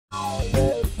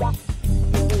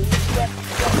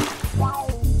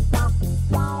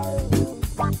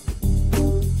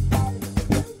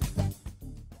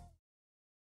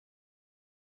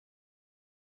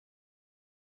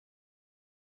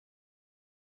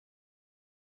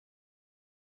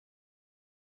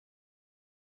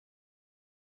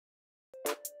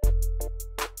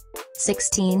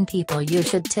16 people you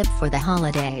should tip for the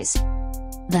holidays.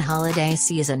 The holiday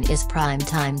season is prime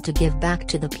time to give back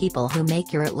to the people who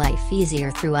make your life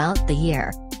easier throughout the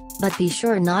year. But be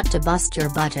sure not to bust your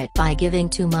budget by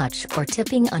giving too much or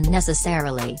tipping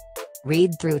unnecessarily.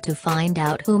 Read through to find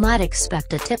out who might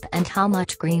expect a tip and how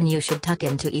much green you should tuck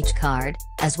into each card,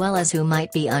 as well as who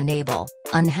might be unable,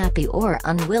 unhappy or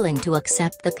unwilling to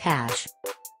accept the cash.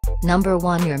 Number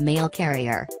 1, your mail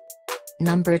carrier.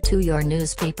 Number 2, your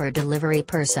newspaper delivery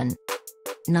person.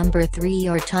 Number 3,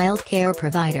 your childcare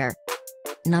provider.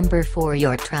 Number 4,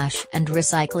 your trash and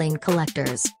recycling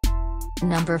collectors.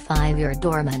 Number 5, your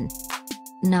doorman.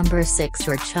 Number 6,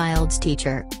 your child's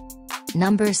teacher.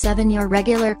 Number 7, your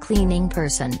regular cleaning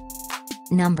person.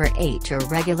 Number 8, your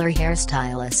regular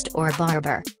hairstylist or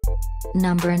barber.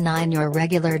 Number 9, your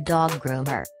regular dog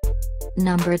groomer.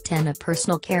 Number 10, a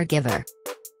personal caregiver.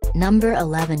 Number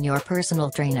 11, your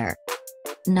personal trainer.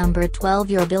 Number 12,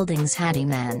 your building's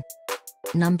handyman.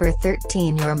 Number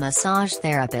 13, your massage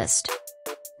therapist.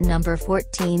 Number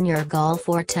 14, your golf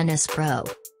or tennis pro.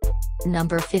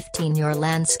 Number 15, your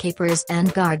landscapers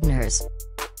and gardeners.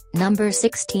 Number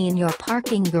 16, your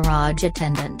parking garage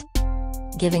attendant.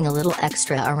 Giving a little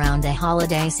extra around the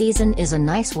holiday season is a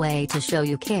nice way to show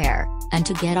you care, and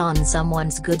to get on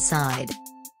someone's good side.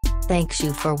 Thanks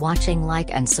you for watching.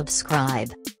 Like and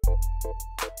subscribe.